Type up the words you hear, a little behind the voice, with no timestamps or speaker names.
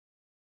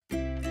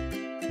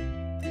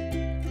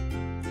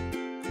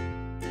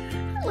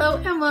Hello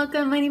and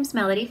welcome. My name's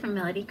Melody from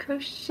Melody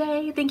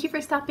Crochet. Thank you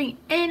for stopping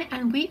in,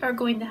 and we are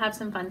going to have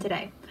some fun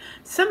today.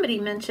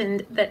 Somebody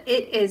mentioned that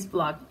it is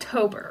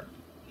Vlogtober,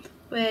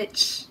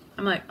 which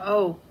I'm like,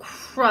 oh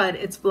crud,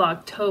 it's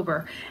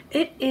Vlogtober.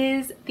 It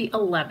is the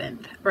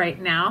 11th right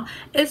now.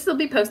 It'll still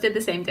be posted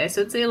the same day, so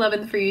it's the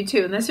 11th for you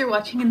too, unless you're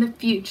watching in the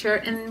future,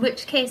 in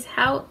which case,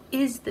 how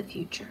is the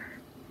future?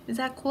 Is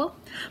that cool?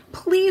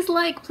 Please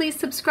like, please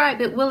subscribe.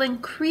 It will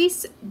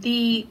increase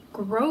the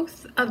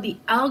growth of the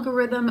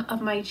algorithm of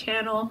my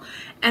channel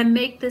and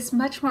make this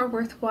much more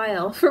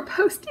worthwhile for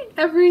posting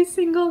every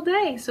single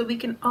day so we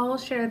can all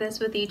share this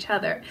with each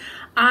other.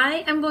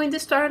 I am going to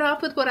start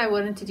off with what I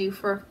wanted to do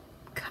for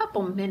a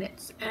couple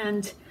minutes,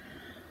 and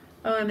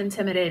oh, I'm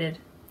intimidated.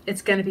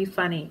 It's going to be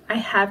funny. I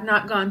have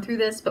not gone through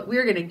this, but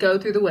we're going to go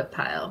through the WIP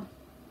pile.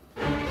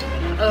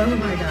 Oh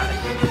my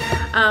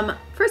god.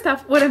 First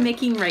off, what I'm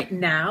making right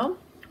now,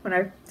 when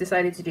I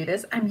decided to do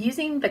this, I'm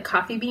using the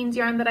Coffee Beenz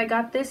yarn that I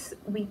got this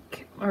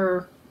week,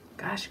 or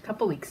gosh, a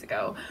couple weeks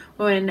ago,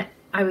 when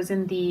I was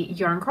in the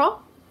yarn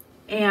crawl.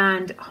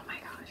 And oh my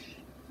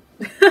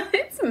gosh,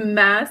 it's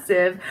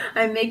massive.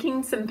 I'm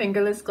making some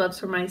fingerless gloves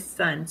for my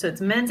son. So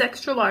it's men's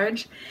extra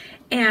large.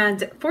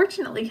 And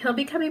fortunately, he'll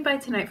be coming by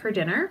tonight for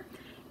dinner.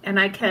 And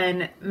I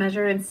can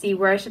measure and see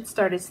where I should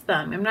start his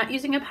thumb. I'm not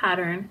using a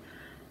pattern.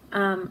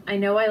 I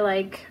know I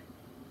like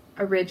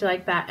a ridge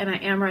like that, and I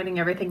am writing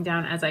everything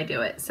down as I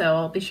do it, so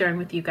I'll be sharing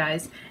with you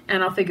guys,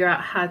 and I'll figure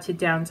out how to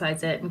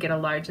downsize it and get a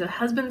large. The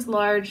husband's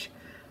large,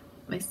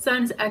 my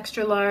son's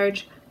extra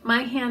large,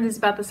 my hand is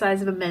about the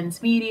size of a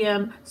men's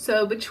medium,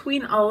 so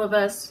between all of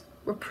us,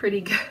 we're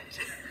pretty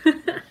good.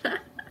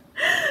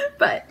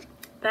 But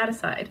that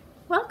aside,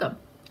 welcome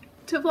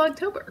to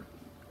Vlogtober.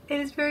 It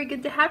is very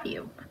good to have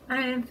you.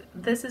 And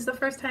this is the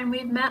first time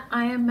we've met.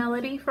 I am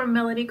Melody from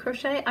Melody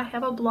Crochet. I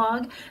have a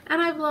blog,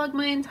 and I vlog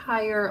my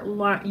entire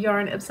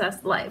yarn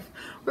obsessed life.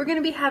 We're going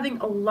to be having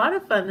a lot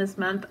of fun this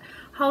month,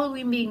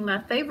 Halloween being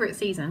my favorite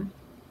season.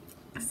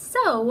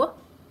 So,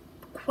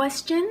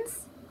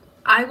 questions?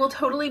 I will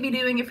totally be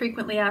doing a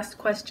frequently asked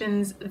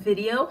questions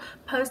video.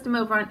 Post them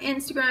over on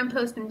Instagram,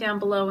 post them down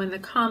below in the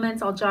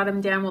comments. I'll jot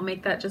them down. We'll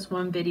make that just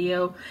one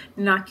video.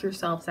 Knock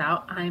yourselves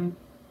out. I'm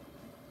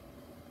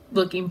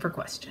looking for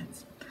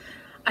questions.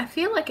 I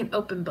feel like an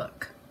open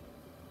book,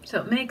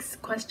 so it makes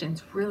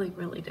questions really,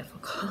 really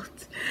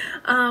difficult.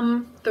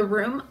 The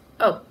room,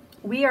 oh,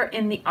 we are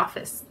in the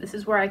office. This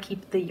is where I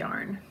keep the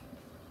yarn.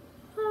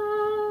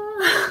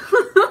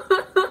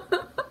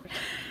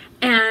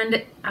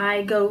 And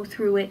I go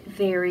through it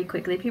very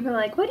quickly. People are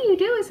like, what do you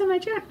do with so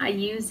much yarn? I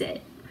use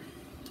it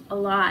a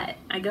lot.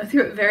 I go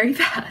through it very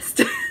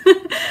fast.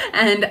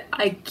 And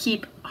I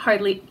keep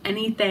hardly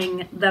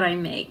anything that I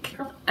make.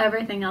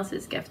 Everything else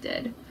is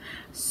gifted.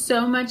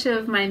 So much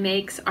of my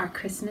makes are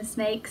Christmas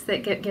makes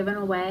that get given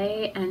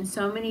away, and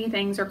so many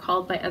things are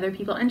called by other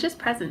people, and just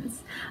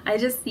presents. I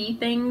just see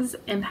things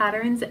in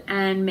patterns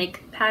and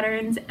make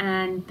patterns,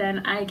 and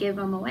then I give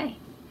them away.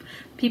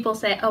 People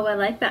say, oh, I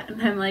like that,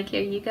 and I'm like,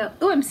 here you go.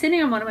 Oh, I'm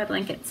sitting on one of my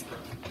blankets.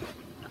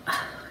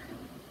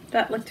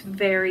 That looked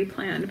very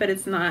planned, but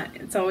it's not.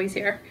 It's always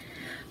here.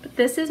 But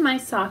this is my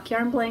sock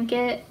yarn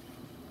blanket.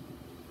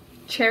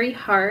 Cherry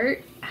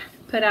Heart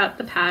put out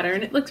the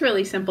pattern. It looks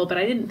really simple, but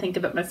I didn't think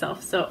of it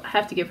myself, so I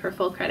have to give her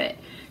full credit.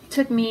 It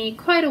took me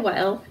quite a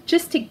while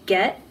just to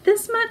get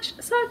this much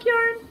sock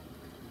yarn.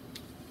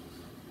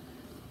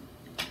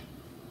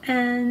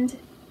 And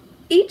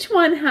each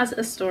one has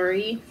a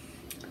story.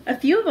 A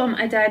few of them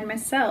I dyed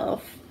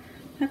myself.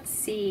 Let's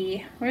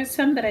see, where's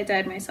some that I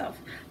dyed myself?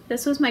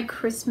 This was my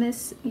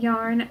Christmas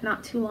yarn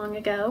not too long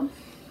ago.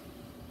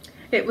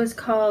 It was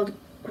called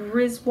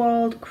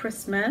Griswold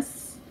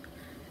Christmas.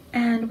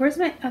 And where's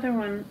my other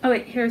one? Oh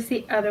wait, here's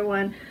the other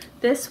one.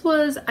 This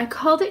was, I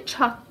called it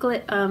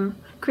chocolate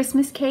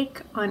Christmas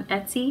cake on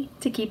Etsy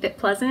to keep it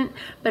pleasant,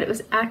 but it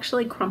was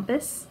actually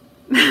crumpus.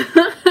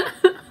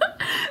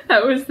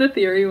 That was the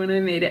theory when I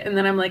made it. And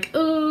then I'm like,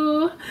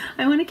 oh,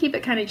 I want to keep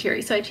it kind of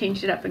cheery, so I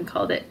changed it up and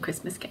called it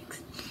Christmas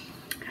cakes.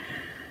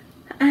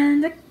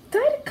 And I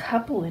dyed a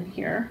couple in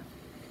here,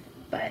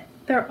 but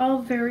they're all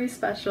very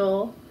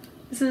special.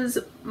 This is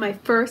my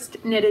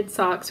first knitted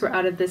socks were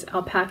out of this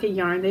alpaca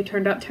yarn. They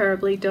turned out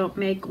terribly. Don't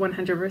make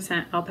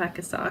 100%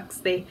 alpaca socks.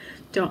 They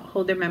don't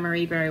hold their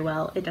memory very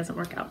well. It doesn't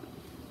work out.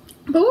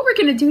 But what we're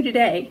gonna do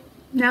today,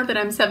 now that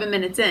I'm 7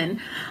 minutes in,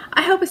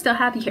 I hope I still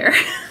have you here,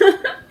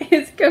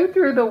 is go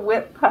through the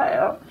WIP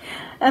pile.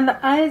 And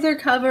the eyes are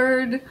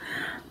covered.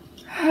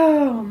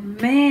 Oh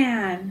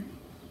man.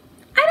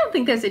 I don't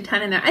think there's a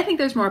ton in there. I think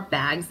there's more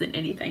bags than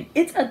anything.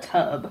 It's a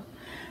tub,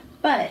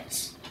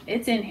 but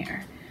it's in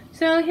here.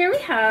 So here we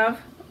have,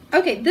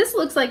 okay, this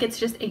looks like it's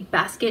just a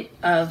basket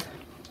of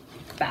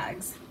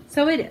bags.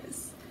 So it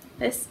is.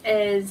 This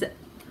is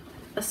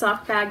a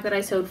sock bag that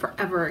I sewed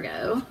forever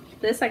ago.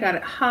 This I got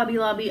at Hobby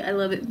Lobby. I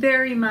love it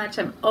very much.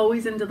 I'm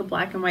always into the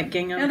black and white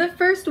gingham. Now the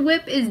first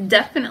WIP is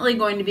definitely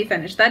going to be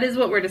finished. That is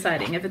what we're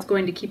deciding, if it's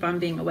going to keep on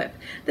being a WIP.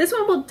 This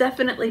one will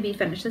definitely be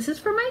finished. This is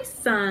for my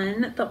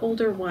son, the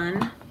older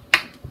one.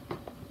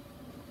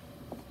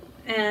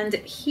 And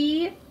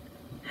he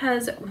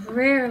has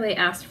rarely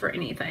asked for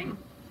anything.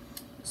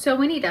 So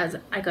when he does,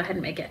 I go ahead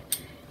and make it.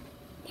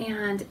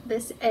 And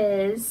this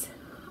is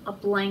a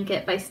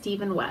blanket by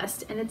Stephen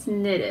West, and it's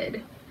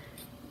knitted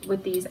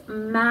with these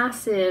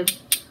massive,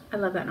 I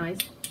love that noise,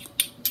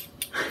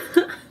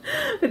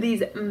 with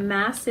these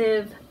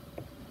massive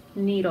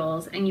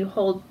needles, and you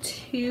hold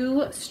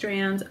 2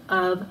 strands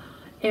of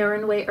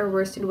Aran weight or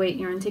worsted weight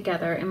yarn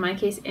together. In my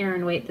case,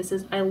 Aran weight. This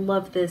is, I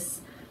love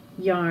this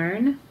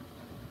yarn.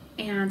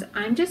 And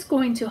I'm just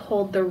going to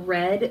hold the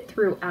red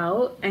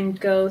throughout and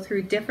go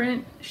through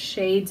different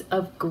shades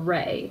of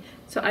gray.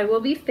 So I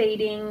will be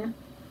fading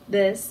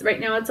this. Right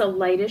now it's a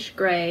lightish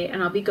gray,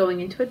 and I'll be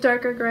going into a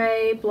darker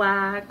gray,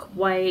 black,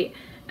 white,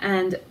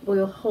 and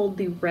we'll hold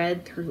the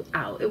red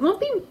throughout. It won't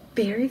be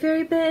very,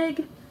 very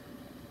big.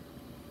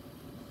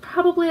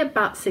 Probably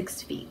about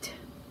 6 feet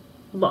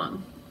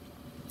long.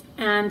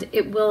 And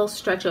it will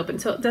stretch open,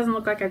 so it doesn't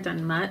look like I've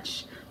done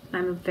much.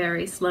 I'm a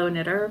very slow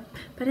knitter,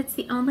 but it's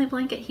the only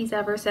blanket he's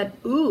ever said,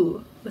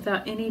 ooh,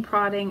 without any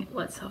prodding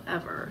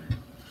whatsoever.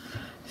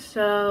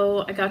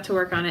 So I got to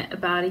work on it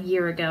about a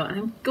year ago, and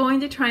I'm going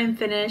to try and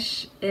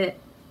finish it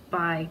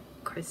by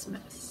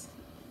Christmas.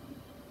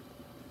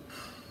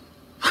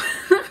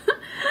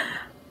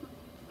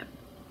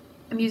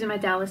 I'm using my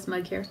Dallas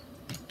mug here.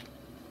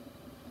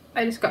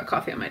 I just got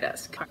coffee on my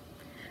desk.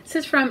 This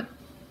is from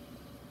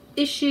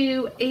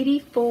issue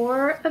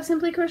 84 of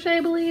Simply Crochet,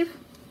 I believe.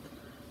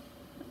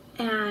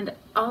 And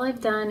all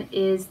I've done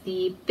is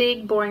the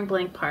big boring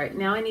blank part.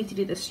 Now I need to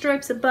do the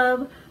stripes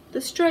above,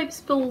 the stripes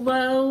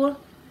below,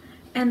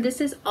 and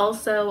this is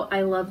also,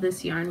 I love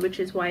this yarn, which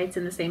is why it's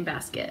in the same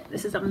basket.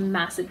 This is a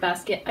massive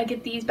basket. I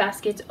get these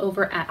baskets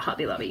over at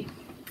Hobby Lobby.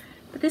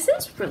 But this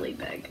is really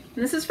big.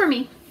 And this is for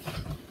me,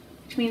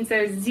 which means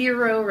there's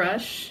zero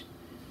rush,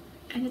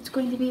 and it's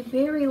going to be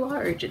very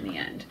large in the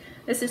end.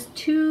 This is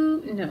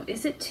 2, no,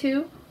 is it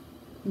 2?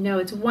 No,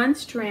 it's 1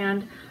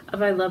 strand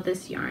of I love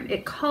this yarn.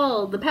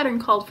 The pattern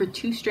called for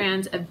 2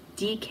 strands of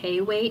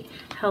DK weight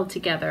held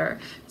together,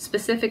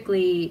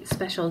 specifically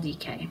special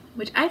DK,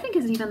 which I think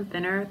is even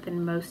thinner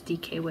than most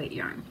DK weight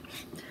yarn.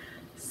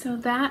 So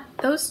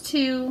those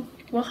 2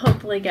 will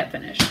hopefully get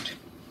finished.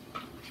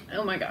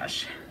 Oh my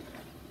gosh.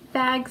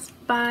 Bags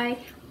by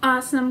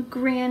Awesome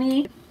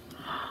Granny.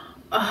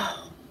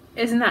 Oh,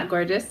 isn't that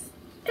gorgeous?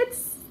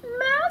 It's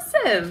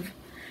massive.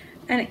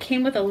 And it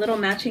came with a little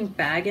matching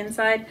bag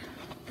inside.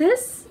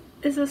 This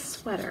is a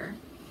sweater.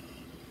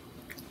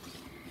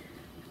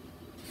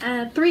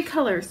 A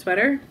 3-color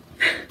sweater.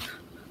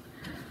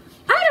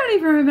 I don't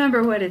even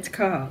remember what it's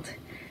called.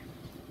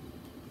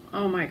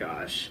 Oh my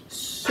gosh,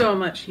 so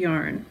much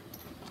yarn.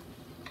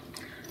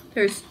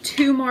 There's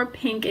 2 more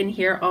pink in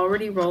here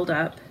already rolled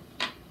up.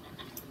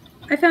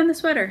 I found the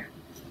sweater.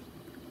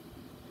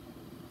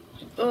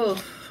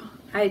 Oh,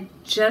 I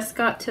just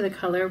got to the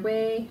color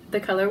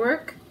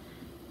work,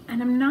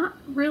 and I'm not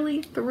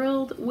really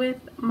thrilled with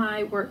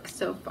my work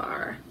so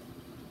far,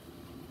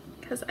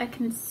 because I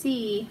can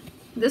see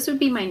this would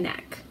be my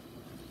neck,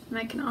 and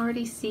I can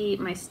already see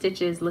my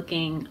stitches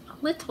looking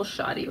a little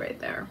shoddy right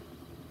there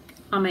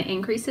on my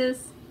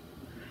increases.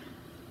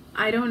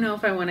 I don't know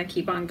if I want to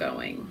keep on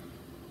going.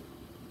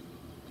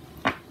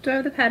 Do I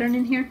have the pattern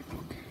in here?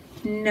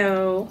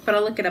 No, but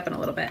I'll look it up in a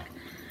little bit.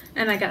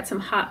 And I got some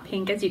hot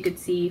pink, as you could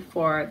see,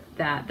 for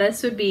that.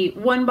 This would be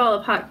 1 ball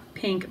of hot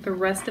pink. The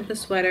rest of the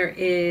sweater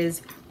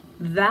is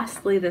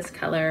vastly this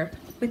color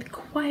with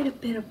quite a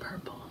bit of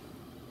purple.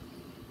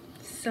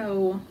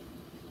 So,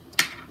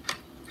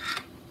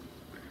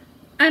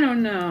 I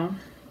don't know.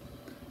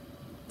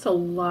 It's a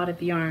lot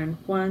of yarn.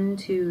 1,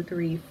 2,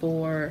 3,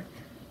 4,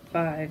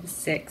 5,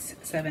 6,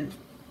 7,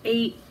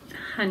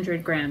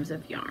 800 grams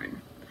of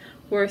yarn.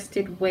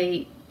 Worsted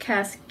weight,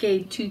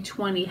 Cascade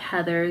 220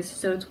 heathers,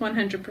 so it's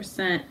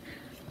 100%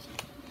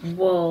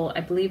 wool.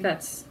 I believe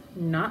that's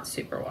not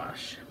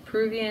superwash.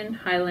 Peruvian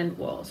Highland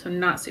wool, so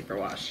not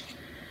superwash.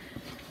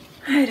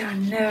 I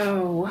don't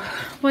know.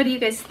 What do you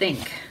guys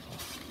think?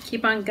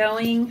 Keep on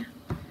going?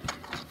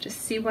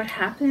 Just see what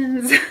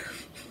happens?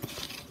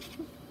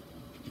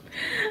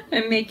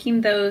 I'm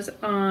making those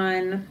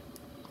on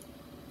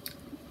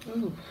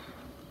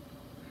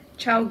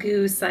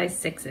Chowgu size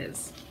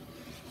 6s.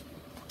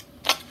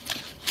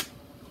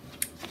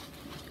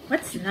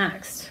 What's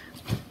next?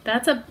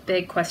 That's a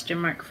big question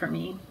mark for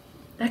me.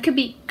 That could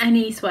be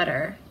any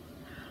sweater.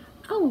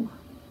 Oh.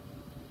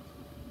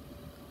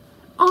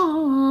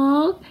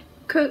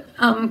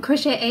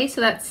 Crochet A,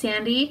 so that's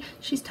Sandy.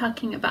 She's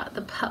talking about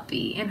the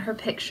puppy in her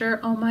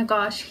picture. Oh my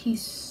gosh,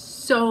 he's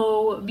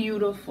so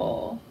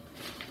beautiful.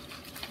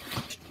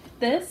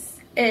 This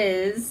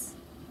is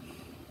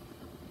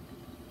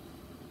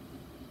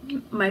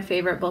my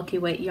favorite bulky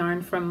weight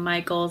yarn from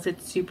Michaels.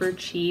 It's super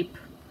cheap.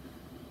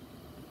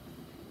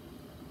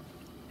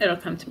 It'll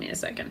come to me in a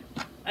second.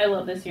 I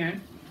love this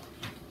yarn.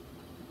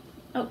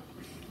 Oh,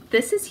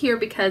 this is here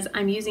because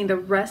I'm using the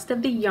rest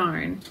of the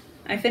yarn.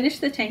 I finished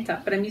the tank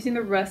top, but I'm using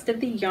the rest of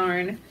the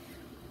yarn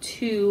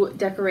to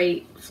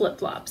decorate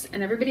flip-flops.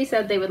 And everybody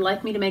said they would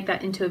like me to make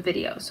that into a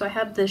video. So I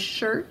have this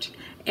shirt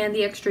and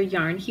the extra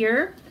yarn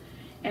here.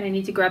 and I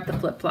need to grab the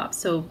flip-flops.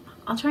 So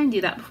I'll try and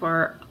do that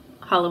before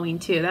Halloween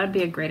too. That would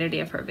be a great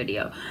idea for a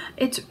video.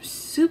 It's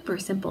super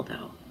simple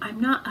though. I'm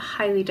not a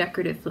highly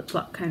decorative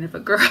flip-flop kind of a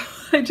girl.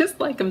 I just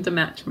like them to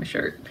match my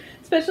shirt,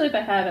 especially if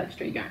I have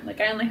extra yarn. Like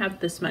I only have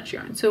this much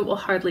yarn, so it will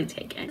hardly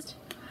take it.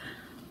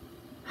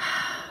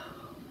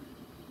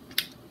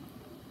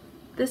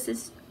 This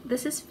is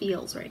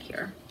feels right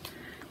here.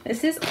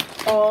 This is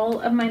all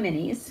of my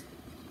minis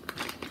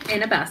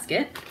in a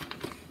basket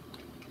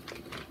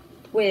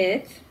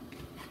with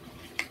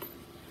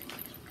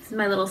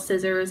my little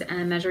scissors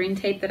and measuring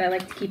tape that I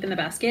like to keep in the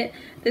basket.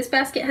 This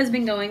basket has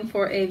been going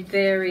for a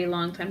very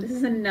long time. This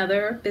is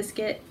another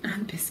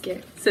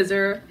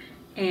scissor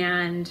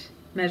and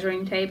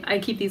measuring tape. I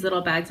keep these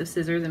little bags of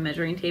scissors and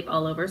measuring tape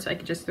all over so I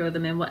could just throw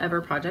them in whatever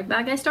project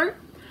bag I start.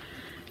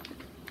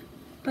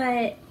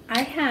 But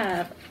I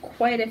have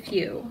quite a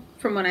few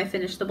from when I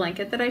finished the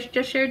blanket that I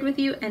just shared with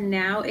you, and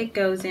now it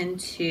goes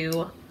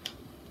into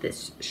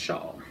this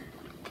shawl.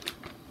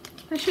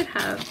 I should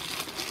have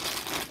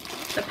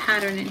the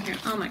pattern in here.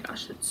 Oh my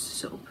gosh, it's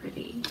so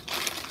pretty.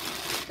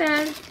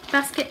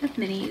 Basket of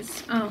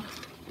minis. Oh,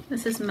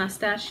 this is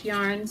Mustache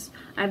Yarns.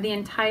 I have the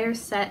entire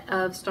set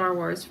of Star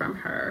Wars from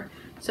her.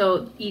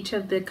 So each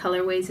of the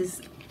colorways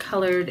is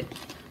colored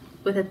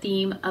with a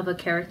theme of a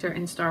character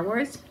in Star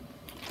Wars.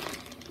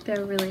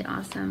 They're really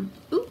awesome.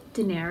 Ooh,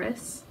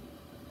 Daenerys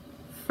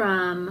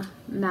from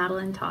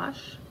Madeline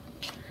Tosh.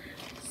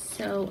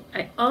 So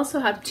I also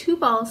have 2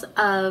 balls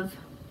of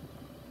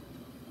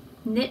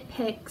Knit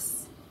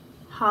Picks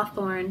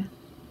Hawthorne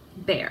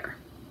Bear.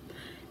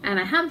 And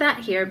I have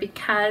that here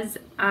because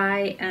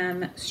I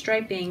am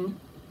striping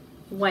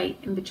white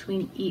in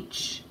between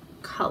each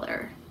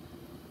color.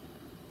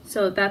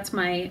 So that's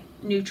my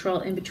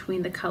neutral in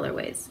between the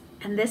colorways.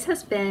 And this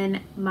has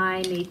been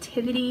my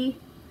nativity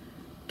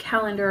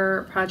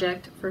calendar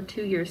project for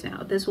 2 years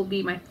now. This will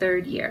be my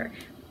 3rd year.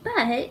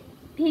 But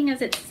being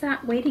as it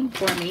sat waiting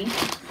for me,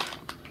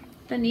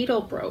 the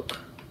needle broke.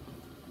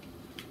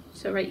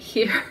 So right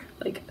here,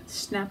 like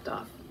snapped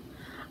off.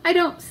 I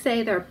don't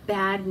say they're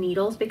bad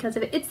needles because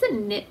of it. It's the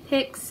Knit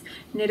Picks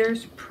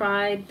Knitter's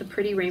Pride, the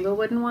pretty rainbow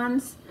wooden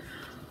ones.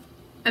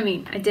 I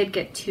mean, I did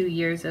get 2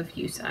 years of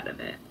use out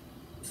of it.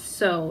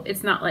 So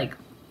it's not like,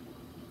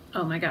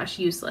 oh my gosh,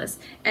 useless.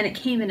 And it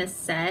came in a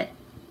set.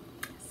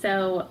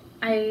 So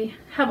I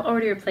have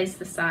already replaced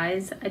the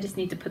size. I just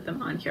need to put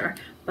them on here.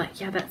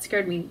 But yeah, that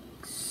scared me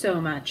so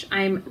much.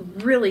 I'm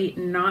really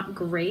not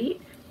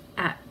great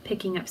at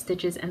picking up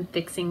stitches and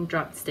fixing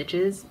dropped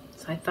stitches.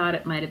 So I thought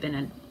it might have been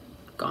a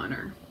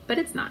goner, but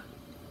it's not.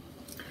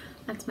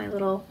 That's my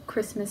little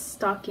Christmas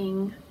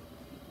stocking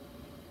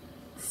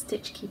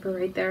stitch keeper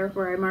right there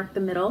where I marked the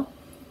middle.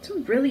 It's a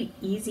really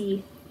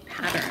easy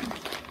pattern.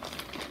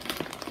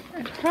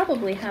 I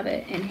probably have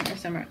it in here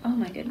somewhere. Oh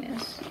my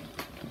goodness.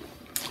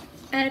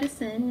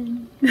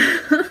 Edison.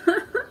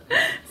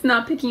 It's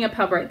not picking up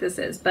how bright this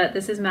is, but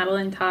this is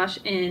Madeline Tosh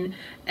in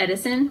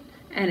Edison,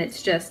 and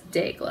it's just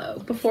day glow.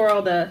 Before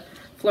all the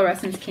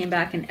fluorescents came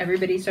back and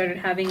everybody started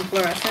having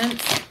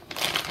fluorescents,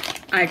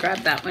 I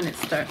grabbed that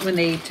when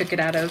they took it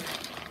out of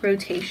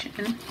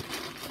rotation.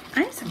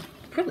 I have some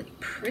really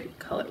pretty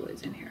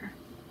colorways in here.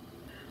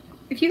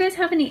 If you guys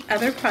have any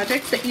other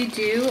projects that you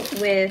do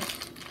with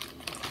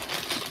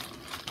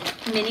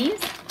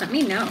minis, let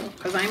me know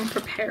because I'm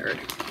prepared.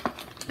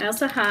 I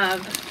also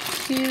have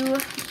 2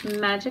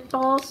 magic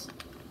balls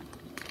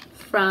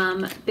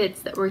from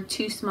bits that were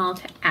too small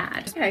to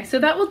add. Okay, so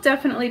that will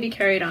definitely be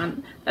carried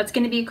on. That's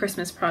going to be a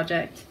Christmas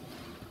project.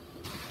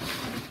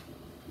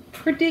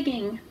 We're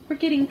digging, we're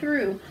getting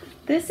through.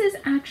 This is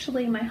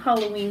actually my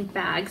Halloween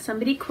bag.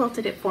 Somebody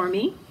quilted it for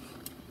me.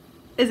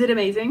 Is it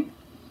amazing?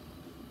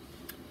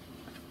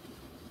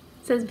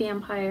 It says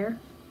vampire.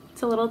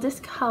 It's a little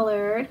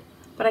discolored,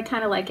 but I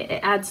kind of like it.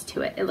 It adds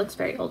to it. It looks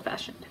very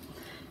old-fashioned.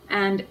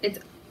 And it's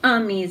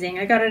amazing.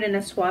 I got it in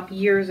a swap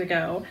years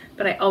ago,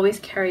 but I always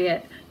carry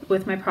it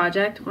with my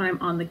project when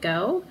I'm on the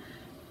go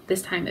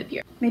this time of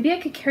year. Maybe I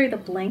could carry the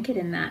blanket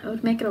in that. It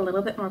would make it a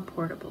little bit more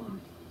portable.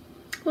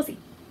 We'll see.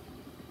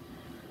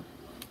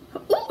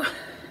 Ooh.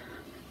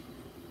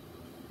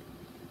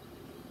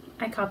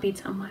 I copied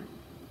someone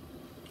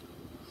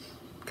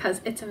because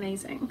it's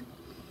amazing.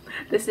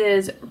 This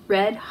is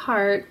Red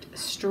Heart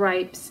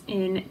Stripes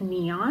in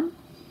Neon.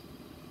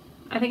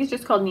 I think it's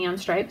just called Neon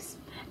Stripes,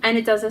 and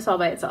it does this all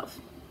by itself.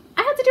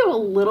 I had to do a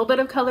little bit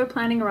of color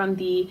planning around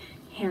the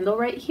handle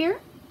right here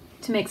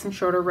to make some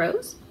shorter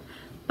rows,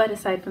 but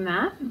aside from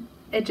that,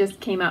 it just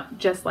came out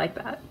just like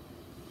that.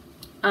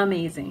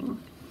 Amazing.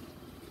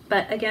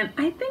 But again,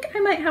 I think I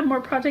might have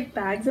more project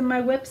bags in my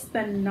WIPs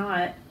than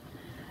not.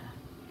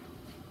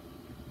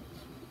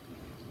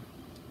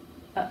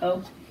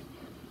 Uh-oh.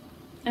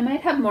 I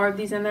might have more of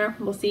these in there,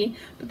 we'll see.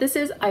 But this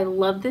is, I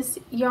love this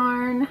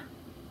yarn,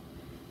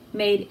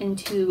 made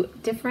into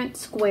different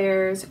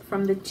squares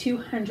from the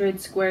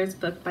 200 Squares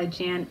book by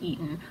Jan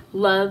Eaton.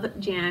 Love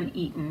Jan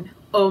Eaton.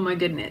 Oh my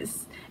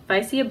goodness. If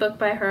I see a book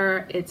by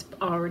her, it's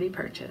already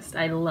purchased.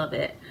 I love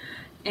it.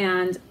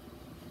 And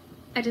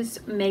I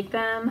just make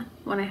them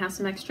when I have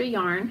some extra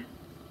yarn.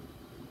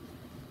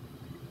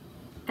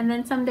 and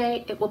then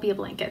someday it will be a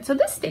blanket. So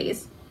this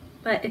stays,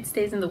 but it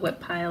stays in the WIP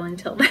pile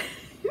until then.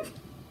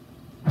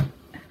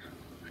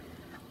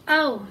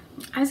 Oh,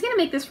 I was gonna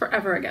make this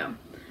forever ago.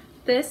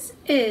 This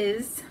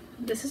is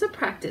a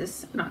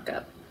practice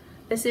knock-up.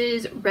 This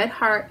is Red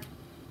Heart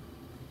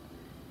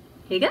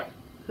Higa?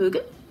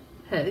 Huga?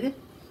 Hug?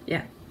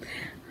 Yeah.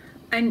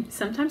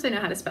 Sometimes I know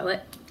how to spell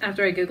it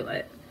after I Google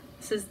it.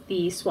 This is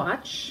the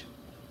swatch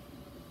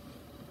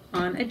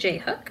on a J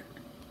hook.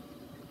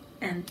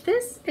 And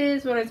this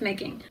is what I was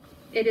making.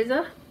 It is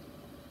a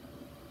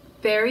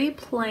very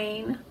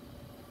plain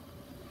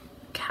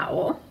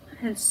cowl.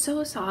 And it's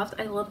so soft.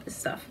 I love this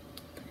stuff.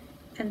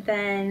 And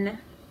then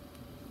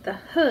the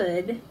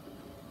hood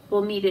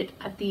will meet it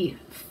at the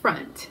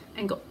front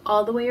and go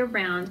all the way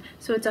around.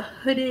 So it's a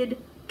hooded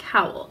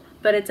cowl,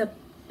 but it's a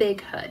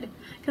big hood.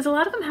 Because a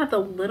lot of them have the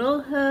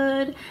little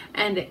hood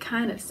and it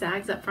kind of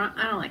sags up front.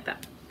 I don't like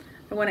that.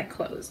 I want it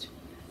closed.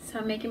 So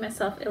I'm making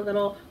myself a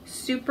little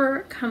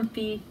super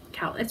comfy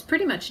cowl. It's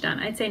pretty much done.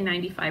 I'd say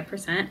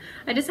 95%.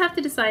 I just have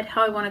to decide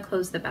how I want to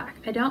close the back.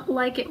 I don't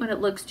like it when it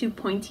looks too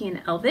pointy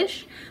and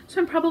elvish. So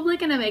I'm probably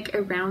going to make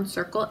a round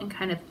circle and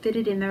kind of fit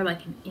it in there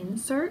like an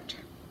insert.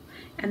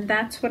 And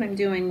that's what I'm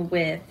doing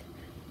with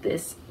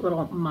this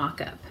little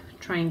mock-up,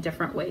 trying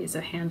different ways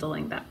of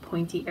handling that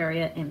pointy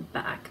area in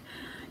back.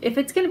 If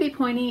it's going to be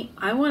pointy,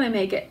 I want to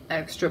make it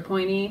extra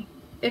pointy.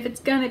 If it's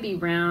going to be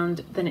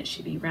round, then it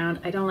should be round.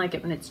 I don't like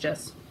it when it's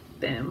just,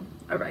 boom,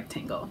 a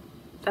rectangle.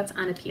 That's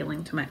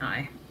unappealing to my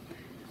eye.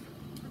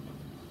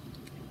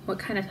 What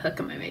kind of hook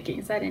am I making?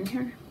 Is that in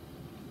here?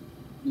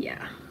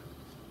 Yeah.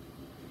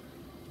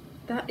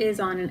 That is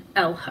on an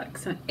L hook,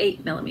 so an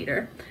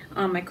 8mm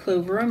on my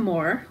Clover and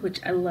More, which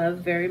I love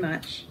very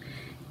much,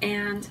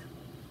 and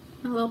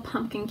a little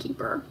pumpkin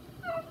keeper.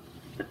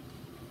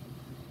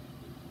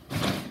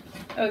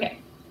 Okay.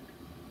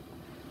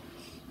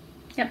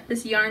 Yep,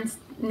 this yarn's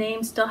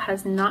name still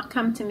has not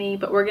come to me,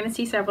 but we're gonna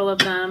see several of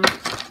them.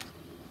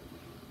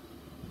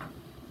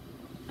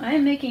 I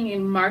am making a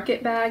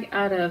market bag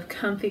out of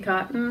comfy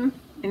cotton.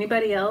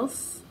 Anybody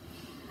else?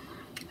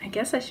 I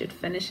guess I should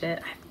finish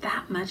it. I have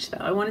that much though.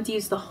 I wanted to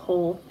use the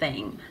whole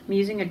thing. I'm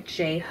using a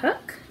J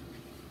hook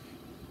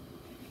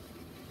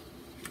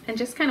and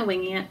just kind of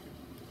winging it.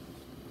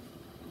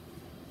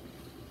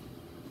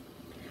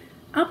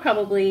 I'll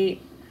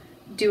probably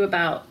do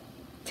about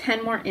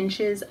 10 more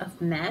inches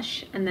of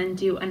mesh and then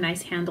do a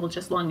nice handle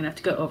just long enough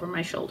to go over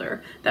my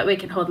shoulder. That way it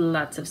can hold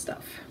lots of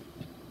stuff.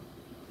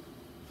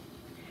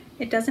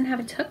 It doesn't have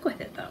a hook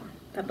with it though.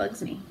 That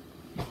bugs me.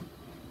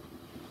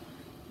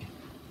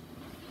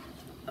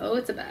 Oh,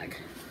 it's a bag.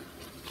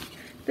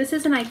 This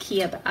is an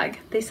IKEA bag.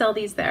 They sell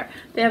these there.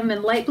 They have them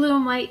in light blue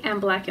and white and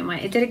black and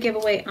white. I did a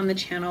giveaway on the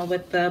channel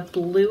with the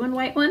blue and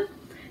white one,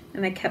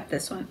 and I kept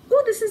this one.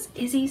 Oh, this is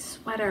Izzy's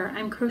sweater.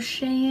 I'm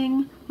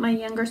crocheting my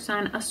younger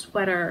son a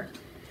sweater,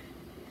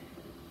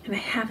 and I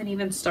haven't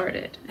even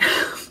started.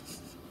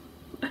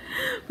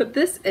 But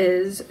this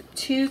is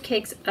 2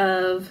 cakes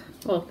of,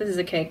 well, this is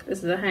a cake, this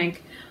is a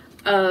hank,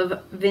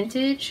 of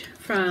vintage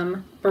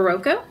from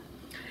Barocco.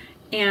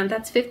 And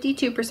that's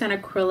 52%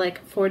 acrylic,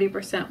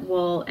 40%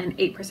 wool, and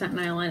 8%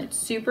 nylon. It's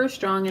super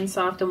strong and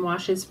soft and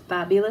washes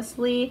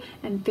fabulously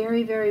and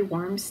very, very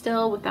warm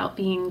still without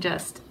being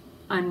just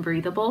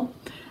unbreathable.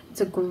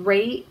 It's a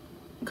great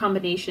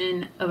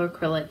combination of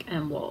acrylic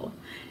and wool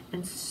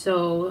and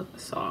so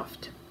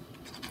soft.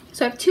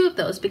 So I have 2 of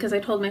those because I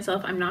told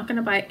myself I'm not going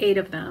to buy 8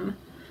 of them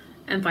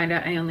and find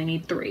out I only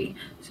need 3.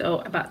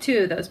 So I bought 2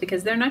 of those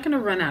because they're not going to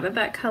run out of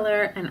that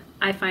color, and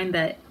I find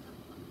that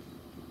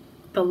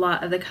the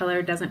lot of the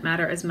color doesn't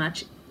matter as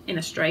much in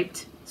a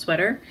striped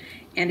sweater,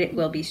 and it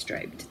will be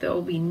striped. There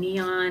will be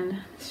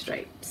neon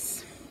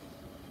stripes.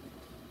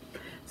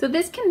 So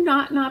this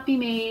cannot not be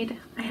made.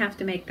 I have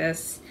to make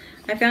this.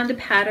 I found a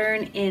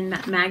pattern in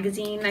that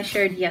magazine I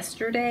shared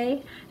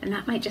yesterday, and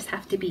that might just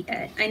have to be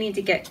it. I need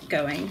to get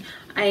going.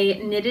 I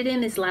knitted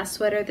him his last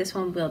sweater. This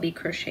one will be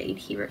crocheted.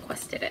 He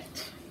requested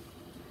it.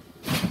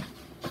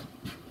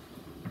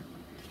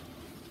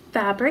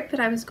 Fabric that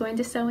I was going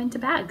to sew into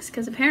bags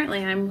because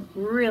apparently I'm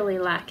really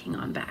lacking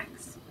on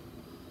bags.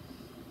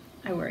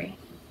 I worry.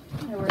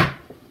 I worry.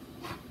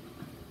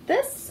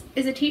 This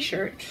is a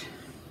t-shirt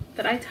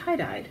that I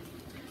tie-dyed.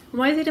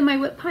 Why is it in my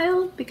WIP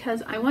pile?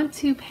 Because I want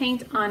to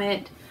paint on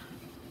it.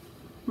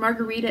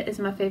 Margarita is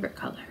my favorite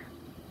color.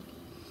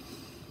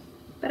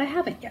 But I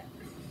haven't yet.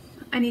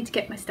 I need to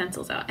get my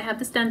stencils out. I have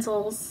the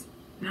stencils.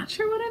 Not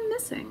sure what I'm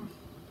missing.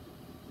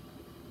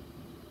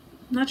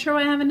 Not sure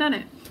why I haven't done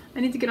it.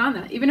 I need to get on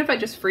that, even if I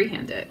just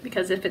freehand it,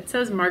 because if it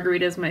says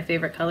margarita is my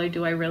favorite color,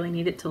 do I really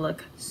need it to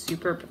look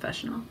super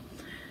professional?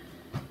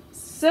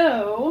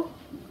 So,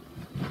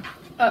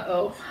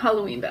 uh-oh,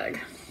 Halloween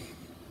bag.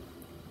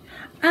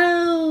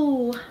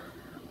 Oh,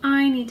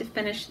 I need to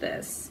finish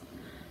this.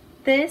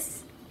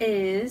 This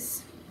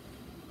is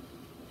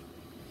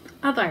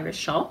a virus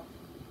shawl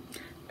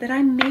that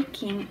I'm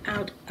making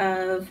out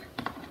of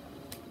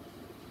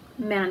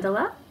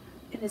mandala.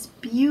 In this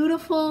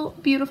beautiful,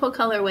 beautiful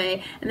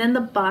colorway. And then the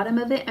bottom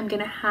of it, I'm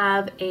gonna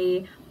have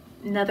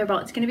another ball.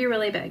 It's gonna be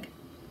really big.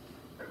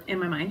 in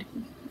my mind.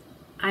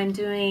 I'm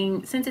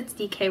doing, since it's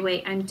DK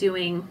weight, I'm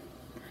doing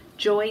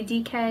Joy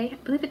DK. I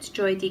believe it's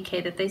Joy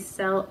DK that they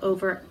sell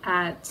over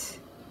at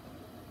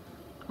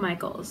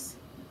Michael's,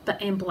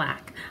 but in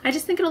black. I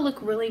just think it'll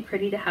look really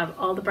pretty to have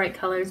all the bright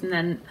colors and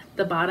then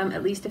the bottom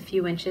at least a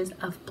few inches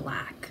of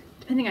black,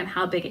 depending on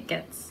how big it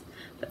gets.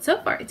 But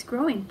so far it's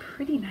growing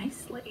pretty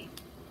nicely.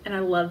 And I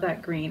love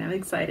that green. I'm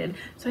excited.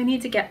 So I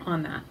need to get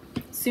on that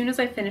as soon as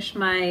I finish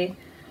my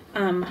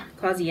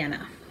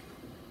Clausiana.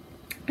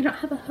 I don't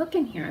have a hook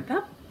in here.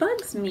 That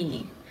bugs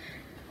me.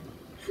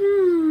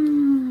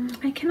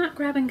 I cannot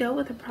grab and go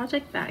with a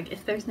project bag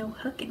if there's no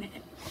hook in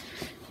it.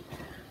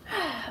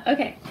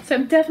 Okay, so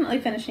I'm definitely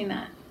finishing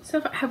that.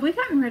 So far, have we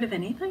gotten rid of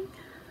anything?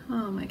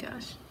 Oh my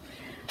gosh.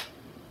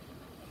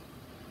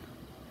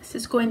 This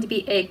is going to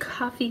be a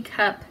coffee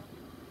cup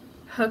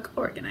hook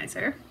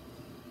organizer.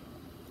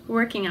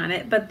 Working on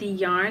it, but the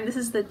yarn, this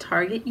is the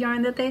Target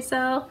yarn that they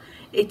sell,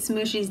 it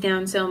smooshes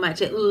down so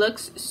much. It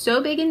looks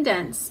so big and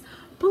dense,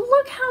 but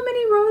look how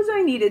many rows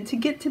I needed to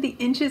get to the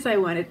inches I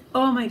wanted.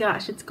 Oh my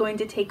gosh, it's going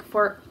to take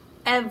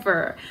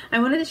forever. I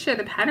wanted to share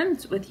the pattern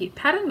with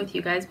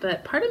you guys,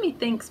 but part of me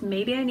thinks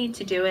maybe I need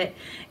to do it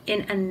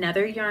in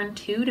another yarn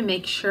too to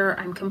make sure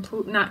I'm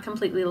not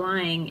completely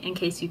lying in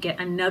case you get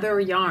another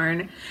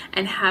yarn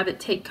and have it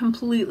take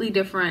completely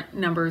different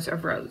numbers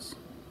of rows,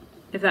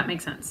 if that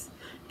makes sense.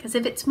 Because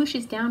if it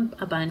smooshes down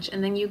a bunch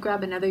and then you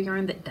grab another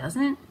yarn that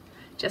doesn't,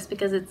 just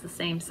because it's the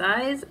same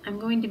size, I'm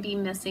going to be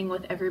messing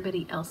with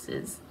everybody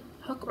else's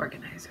hook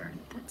organizer.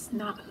 That's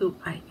not who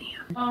I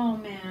am. Oh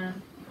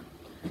man.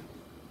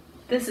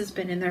 This has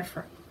been in there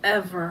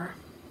forever.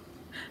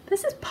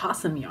 This is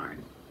possum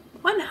yarn.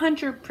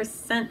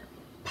 100%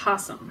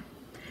 possum.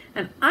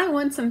 And I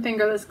want some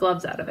fingerless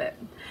gloves out of it.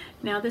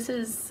 Now this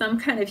is some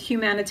kind of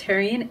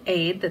humanitarian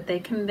aid that they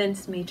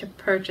convinced me to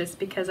purchase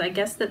because I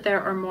guess that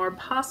there are more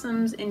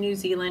possums in New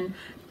Zealand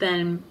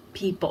than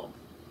people.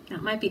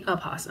 That might be a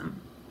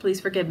possum. Please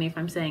forgive me if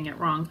I'm saying it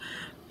wrong.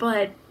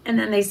 And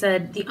then they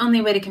said the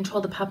only way to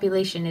control the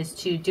population is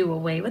to do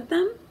away with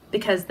them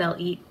because they'll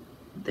eat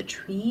the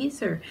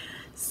trees or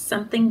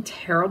something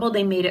terrible.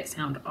 They made it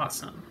sound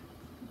awesome.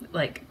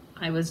 Like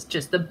I was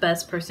just the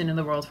best person in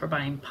the world for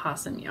buying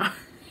possum yarn.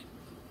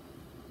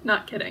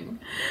 Not kidding.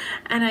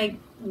 And I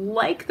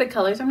like the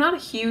colors. I'm not a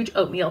huge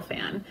oatmeal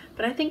fan,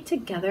 but I think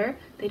together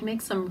they'd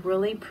make some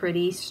really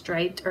pretty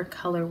striped or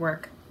color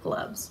work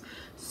gloves.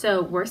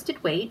 So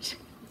worsted weight,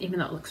 even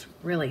though it looks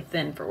really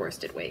thin for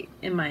worsted weight,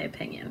 in my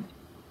opinion.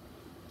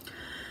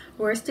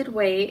 Worsted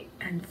weight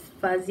and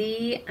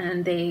fuzzy,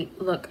 and they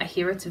look, I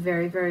hear it's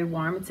very, very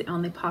warm. It's the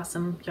only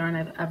possum yarn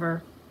I've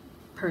ever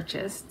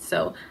purchased.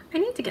 So I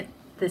need to get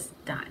this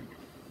done.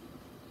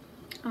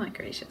 Oh my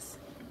gracious.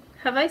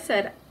 Have I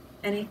said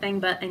anything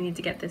but I need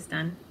to get this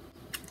done?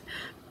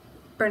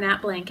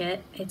 Bernat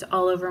blanket. It's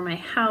all over my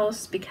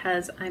house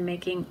because I'm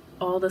making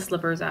all the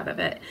slippers out of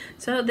it.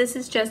 So this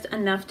is just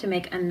enough to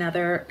make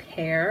another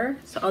pair.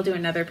 So I'll do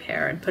another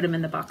pair and put them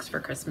in the box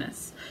for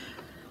Christmas.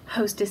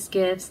 Hostess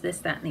gifts, this,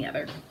 that, and the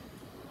other.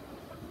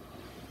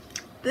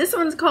 This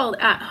one's called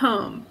At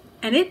Home,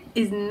 and it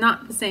is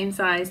not the same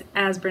size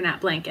as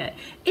Bernat blanket.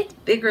 It's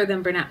bigger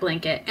than Bernat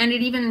blanket, and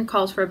it even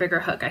calls for a bigger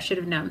hook. I should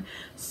have known.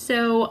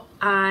 So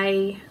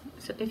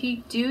if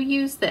you do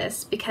use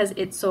this, because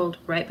it's sold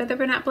right by the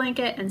Bernat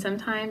blanket, and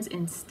sometimes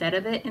instead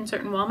of it in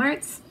certain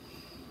Walmarts,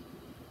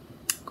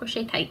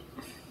 crochet tight.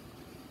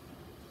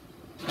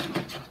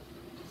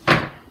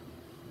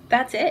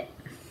 That's it.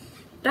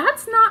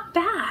 That's not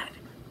bad.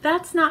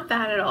 That's not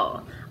bad at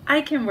all. I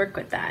can work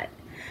with that.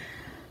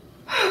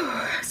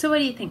 So what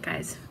do you think,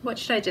 guys? What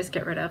should I just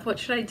get rid of? What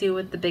should I do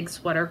with the big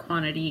sweater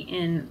quantity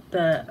in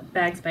the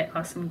Bags by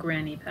Awesome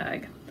Granny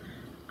bag?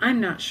 I'm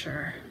not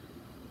sure.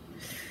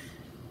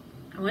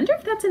 I wonder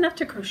if that's enough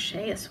to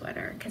crochet a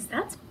sweater, because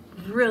that's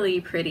really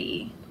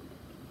pretty.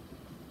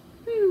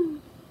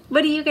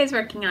 What are you guys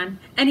working on?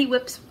 Any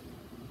WIPs?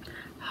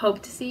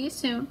 Hope to see you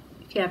soon.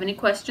 If you have any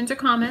questions or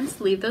comments,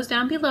 leave those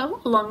down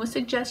below, along with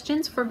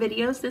suggestions for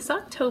videos this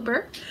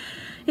October.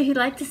 If you'd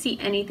like to see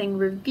anything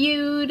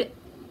reviewed,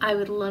 I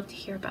would love to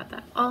hear about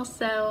that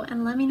also,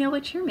 and let me know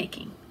what you're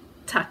making.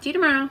 Talk to you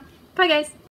tomorrow. Bye, guys.